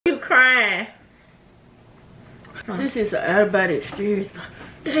crying. This is an out-of-body experience.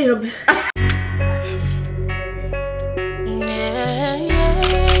 Damn.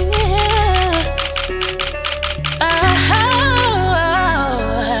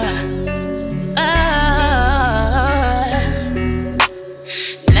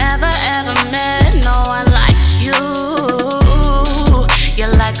 Never ever met no one like you.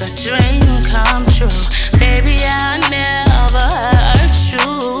 You're like a dream come true. Baby, I never hurt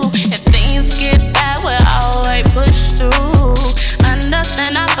you. If things get bad, we'll always push through.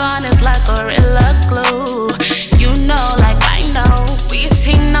 Understand our bond is like gorilla glue. You know, like I know, we a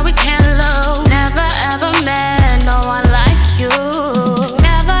team, no we can't lose. Never ever met no one like you.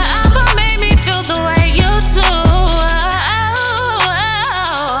 Never ever made me feel the way you do.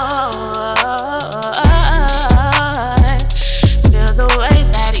 Feel the way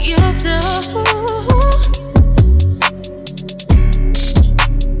that you do.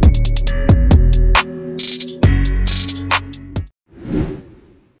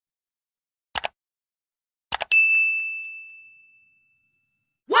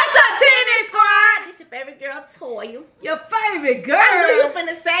 What's up, TNT Squad? It's your favorite girl, Toya. Your favorite girl. I knew you were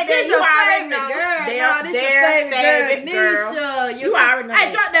finna say that. This You your already favorite know. girl. No, this your favorite girl. Nisha. You already know.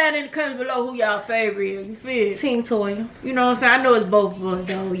 Hey, drop down in the comments below who y'all favorite is. You feel? Team Toya. You know what I'm saying? I know it's both of us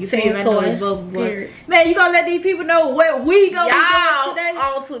though. You Team feel? I know Toya. it's both of us. Period. Man, you gonna let these people know what we gonna Y'all, be doing today?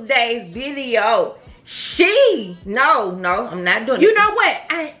 on today's video, no, I'm not doing it. You know what?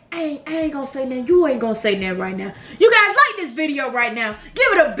 I ain't gonna say nothing. You ain't gonna say nothing right now. You guys like this video right now. Give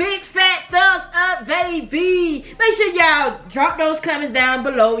it a big fat thumbs up, baby. Make sure y'all drop those comments down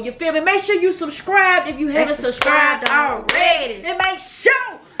below. You feel me? Make sure you subscribe if you haven't subscribed already. And make sure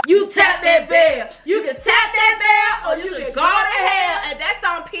you tap that bell. You can tap that bell or you can go to hell. and that's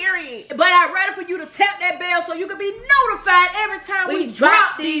on period. But I'd rather for you to tap that bell so you can be notified every time we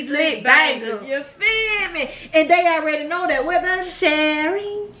drop these lit bangers. You feel me? And they already know that. What, baby?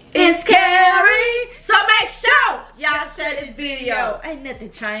 Sharing It's caring. So make sure y'all share this video. Ain't nothing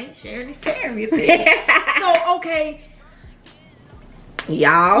changed. Sharing is caring. You feel me? So, okay.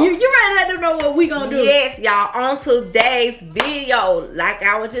 Y'all. You ready to let them know what we gonna do? Yes, y'all. On today's video, like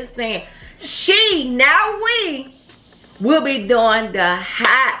I was just saying, we will be doing the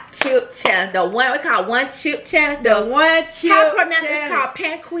hot chip challenge. The one we call one chip challenge. The one chip how pronounce challenge.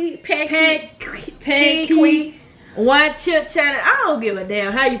 It's called Paqui. One chip challenge. I don't give a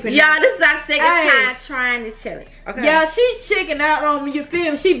damn how you pronounce it. Y'all, this is our second time trying this challenge. Okay. Yeah, she chicken out on me, you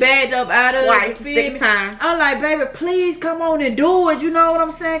feel me? She bagged up out of Twice, it, you feel me? 6 times. I'm like, baby, please come on and do it. You know what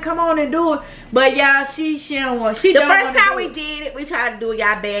I'm saying? Come on and do it. But y'all, she don't want. She the don't first wanna time do we it. did it, we tried to do it.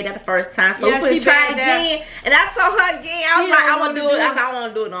 Y'all bagged out the first time, so Yeah, we she try it bagged out. again. And I told her again, I was She like, don't I want to wanna do it. do I it. said, I don't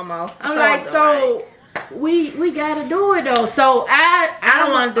want to do it no more. I'm like, so we gotta do it though. So I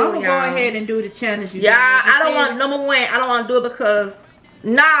don't wanna do it, I'm gonna y'all. go ahead and do the challenge. You Yeah, guys. You I don't feel want me? number one. I don't want to do it because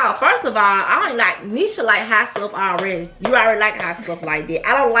no. First of all, I don't like Nisha like hot stuff already. You already like hot stuff like that.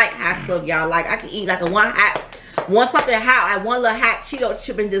 I don't like hot stuff, y'all. Like I can eat like something hot, like one little hot Cheeto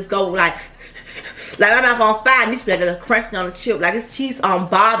chip and just go like my mouth on fire. Nisha be like crunching on the chip like it's cheese on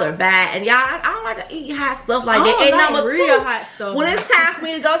bothered by. And y'all, I don't like to eat hot stuff like that. I And don't like number real two, hot stuff. when it's time for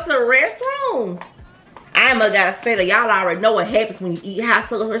me to go to the restroom, I must gotta say that y'all already know what happens when you eat hot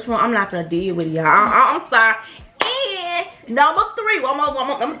stuff in the restroom. I'm not gonna deal with it, y'all. I'm sorry. And number three,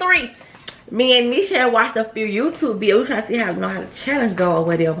 number three. Me and Nisha had watched a few YouTube videos. We trying to see how the challenge go or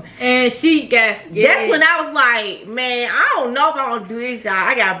whatever. And she got scared. That's when I was like, man, I don't know if I want to do this, y'all.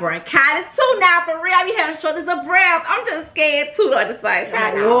 I got bronchitis too now, for real. I be having shortness of breath. I'm just scared too at the same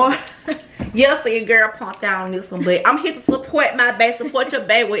time. Lord. Yes, so your girl pumped out on this one, but I'm here to support my baby, support your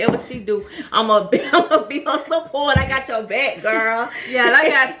baby, whatever she do. I'm gonna be her support. I got your back, girl. Yeah, I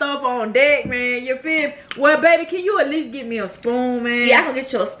got stuff on deck, man. You feel me? Well, baby, can you at least get me a spoon, man? Yeah, I can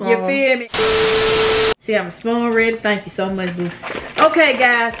get you a spoon. You feel me? See, I'm a spoon ready. Thank you so much, boo. Okay,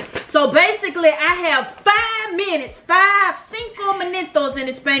 guys. So basically, I have 5 minutes, 5 minutos in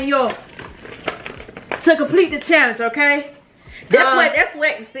Espanol to complete the challenge. Okay. That's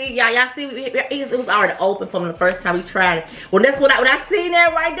what. See, y'all see, it was already open from the first time we tried it. Well, that's when I seen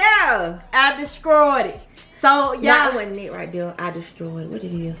that right there. I destroyed it. So Y'all, y'all, it wasn't it right there. I destroyed what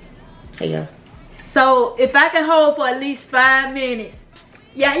it is. Hey, y'all. so if I can hold for at least 5 minutes,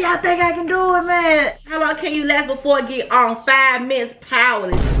 yeah, y'all think I can do it, man? How long can you last before it get on? 5 minutes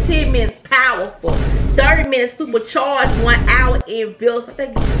powerless, 10 minutes powerful, 30 minutes supercharged, 1 hour in bills.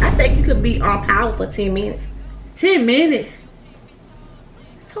 I think you could be on power for 10 minutes. 10 minutes?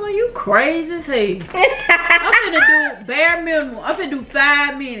 So you crazy as hell. I'm finna do bare minimum. I'm finna do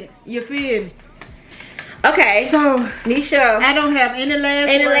 5 minutes. You feel me? Okay. So Nisha, I don't have any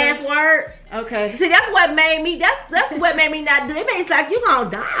last words? Okay. See, that's what made me. That's what made me not do. It makes like you gonna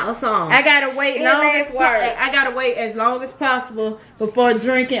die or something. I gotta wait I gotta wait as long as possible before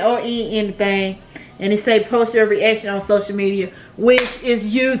drinking or eating anything. And it say post your reaction on social media, which is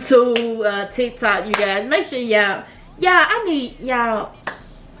YouTube, TikTok. You guys, make sure y'all. I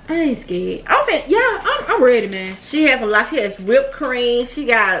ain't scared. I'm ready, man. She has a lot. She has whipped cream. She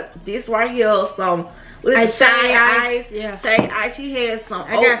got this right here. Some shaved ice. Yeah. Shaved ice. She has some.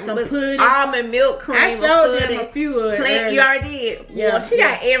 I got some pudding. Almond milk cream. I showed them a few of it. You already did. Yeah. Well, she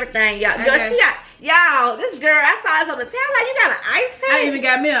got everything, y'all. Y'all. This girl, I saw this on the town. Like you got an ice pack. I even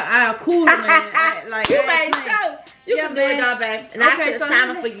got me a cooler, man. You made sure. You can do it, though, babe. And I set the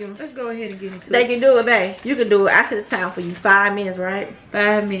timer for you. Let's go ahead and get into it. They can do it, babe. You can do it. I set the time for you. 5 minutes, right?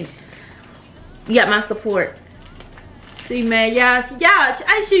 5 minutes. You got my support. See, man, y'all,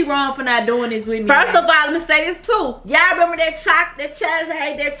 ain't she wrong for not doing this with me? First of all, let me say this too. Y'all remember that chocolate challenge? I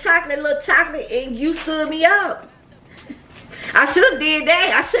had that chocolate, little chocolate, and you stood me up. I should have did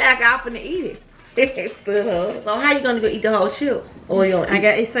that. I should have got off and eat it. So how you gonna go eat the whole chip? Or you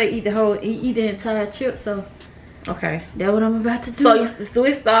it say eat the entire chip. So okay, that's what I'm about to do. So you do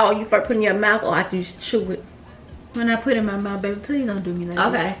it start you first put in your mouth, or after you chew it? When I put it in my mouth, baby, please don't do me like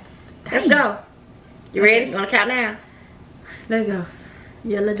that. Okay, let's go. You ready? You wanna count now? Let's go.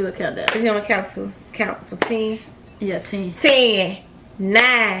 Yeah, let's do a countdown. You wanna count for 10? Yeah, 10. 10,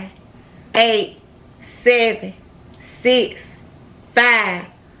 9, 8, 7, 6, 5,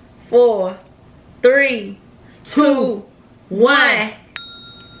 4, 3, 2, 1.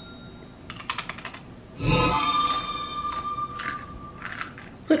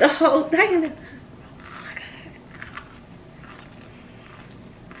 Put the whole thing in it.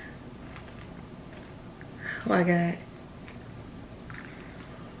 Oh my God.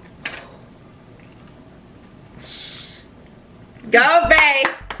 Go, babe.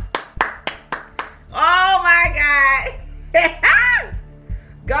 Oh my God.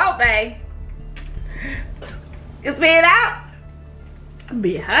 Go, babe. You spit it out. I'm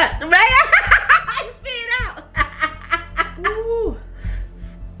being hot. You spit it out. Ooh.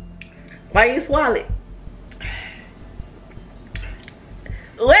 Why you swallow it?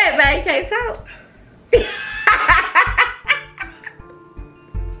 Wait, babe, you can't talk.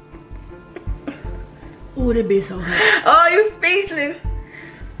 Ooh, that be so hot. Oh, you speechless.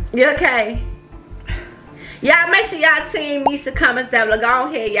 You okay? Y'all make sure y'all team Nisha comments down below. Go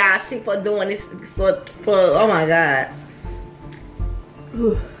ahead, y'all. She for doing this for oh my God.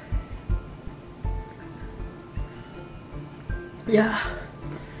 Ooh. Yeah.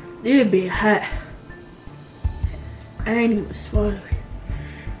 It be hot. I ain't even swallowing.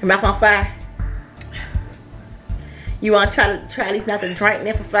 Your mouth on fire. You want to try at least not to drink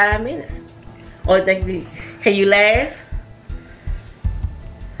there for 5 minutes? Or can you laugh?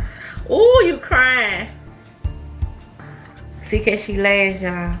 Ooh, you crying. See, can she laugh,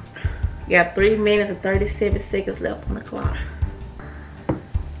 y'all? You got 3 minutes and 37 seconds left on the clock.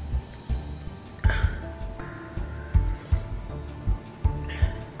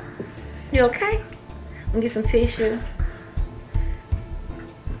 You okay? Let me get some tissue.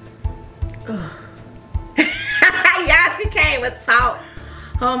 Y'all, she can't even talk.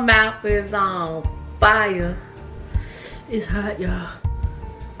 Her mouth is on fire. It's hot, y'all.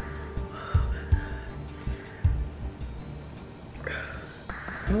 I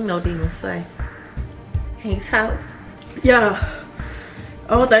don't know what to even say. Can you talk? Yeah.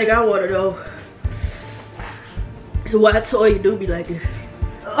 I don't think I want to know. So why I told you do be like this.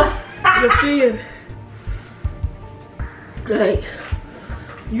 You feel like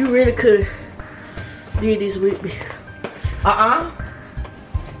you really could have did this with me.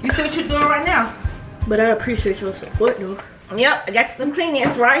 You see what you're doing right now? But I appreciate your support though. Yep, I got you some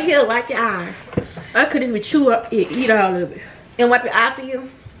Kleenex right here. Wipe your eyes. I couldn't even chew up it, eat all of it. And wipe your eye for you.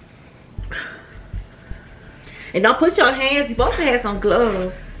 And don't put your hands, you're supposed to have some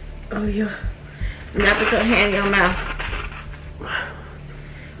gloves. Oh yeah. Do not put your hand in your mouth.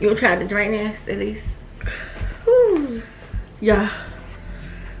 You gonna try to drain this at least? Whew. Yeah.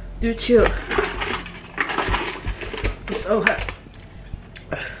 Do chill. It's so hot.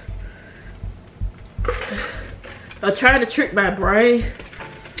 I'm trying to trick my brain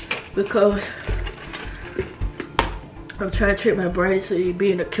because I'm trying to trick my brain so it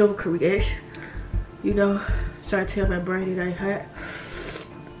be in a chemical reaction. You know, trying to tell my brain it ain't hot.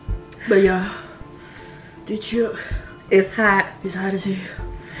 But yeah, do chill. It's hot. It's hot as hell.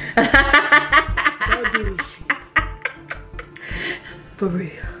 Don't do this shit. For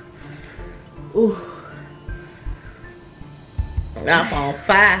real. Ooh. I'm on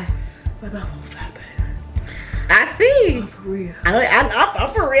fire. My mouth on fire, baby. I see. For real. I'm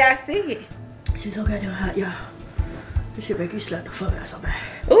for real. I see it. She's so goddamn hot, y'all. This shit make you slap the fuck out so bad.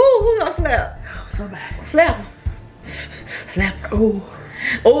 Ooh, who gonna slap? So bad. Slap him. Slap her. Ooh.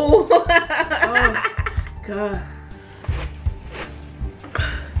 Ooh. Oh, God.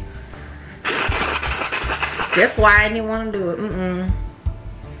 That's why I didn't want to do it.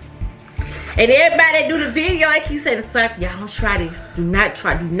 And everybody that do the video, I keep saying, y'all don't try this. Do not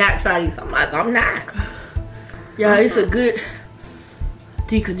try this. I'm like, I'm not. Yeah, it's a good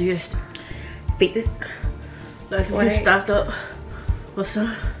decongestant. Fit this. Like if you stopped up or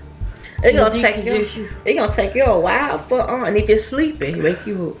something. It's gonna take you a while for and if you're sleeping, it wake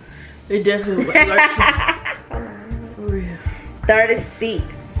you up. It definitely will alert you. For real. 36.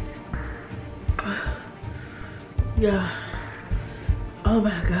 Yeah. Oh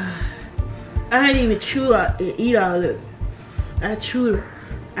my God. I didn't even chew out and eat all of it. I chewed it.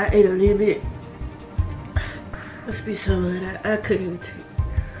 I ate a little bit. Must be some of that. I couldn't even take.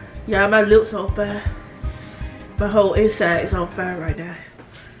 Yeah, my lips on fire. My whole inside is on fire right now.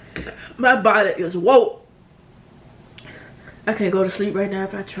 My body is woke. I can't go to sleep right now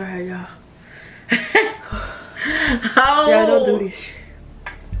if I try, y'all. Oh. Y'all don't do this.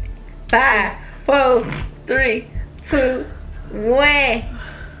 5, 4, 3, 2, 1.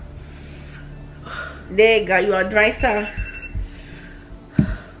 There you go. You want to drink some?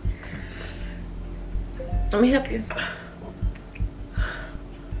 Let me help you.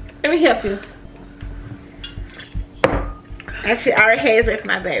 Let me help you. Actually, I already had this ready for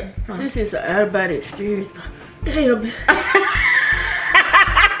my baby. Huh. This is an out-of-body experience. Damn. I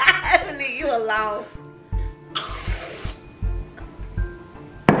leave you alone.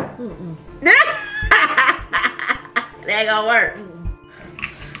 That ain't gonna work.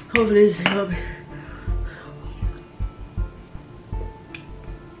 Hopefully this help me.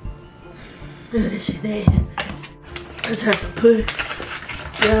 Look at this shit nasty. Let's have some pudding.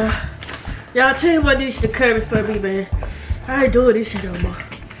 Yeah. Y'all tell you what this shit the curry for me, man. I ain't doing this shit no more.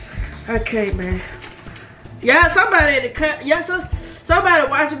 I can't, man. Yeah, somebody in the cut. Yeah, somebody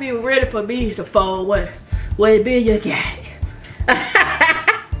watching me ready for me to fall. What it be? You got it.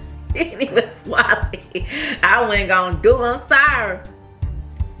 Didn't even swallow it. I wasn't gonna do it. I'm sorry.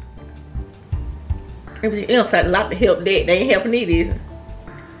 It don't take a lot to help that. They ain't helping me this.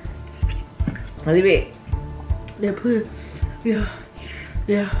 A little bit. They put, yeah.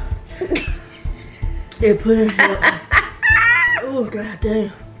 They put it. Oh God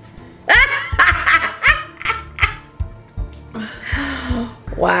damn.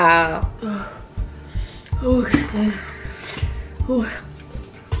 Wow. Oh God damn. Oh.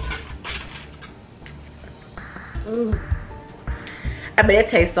 I bet it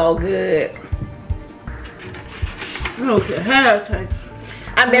tastes so good. I don't care how it tastes.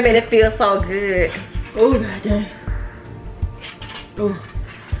 I bet it feels so good. Oh God damn. Oh.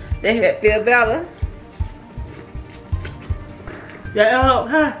 That it feel better. Yeah,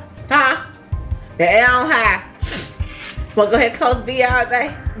 huh? Huh? The air on high. Wanna go ahead and close the video out,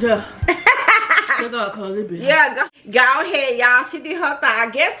 babe? Yeah. Yeah, go ahead, y'all. She did her thing. I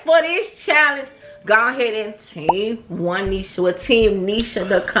guess for this challenge, go ahead and team Nisha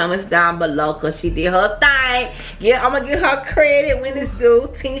the comments down below, because she did her thing. Yeah, I'm gonna give her credit when it's due.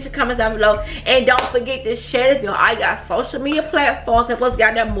 Team Nisha comments down below. And don't forget to share this video. I got social media platforms. Help us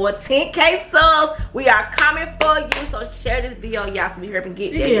got that more 10K subs. We are coming for you. So share this video, y'all, so we help and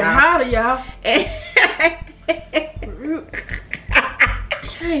get there, y'all. Hotter, y'all. It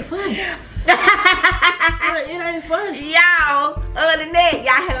ain't funny. It ain't funny. Y'all, other than that,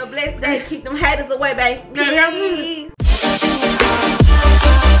 y'all have a blessed day. Keep them haters away, baby. Peace.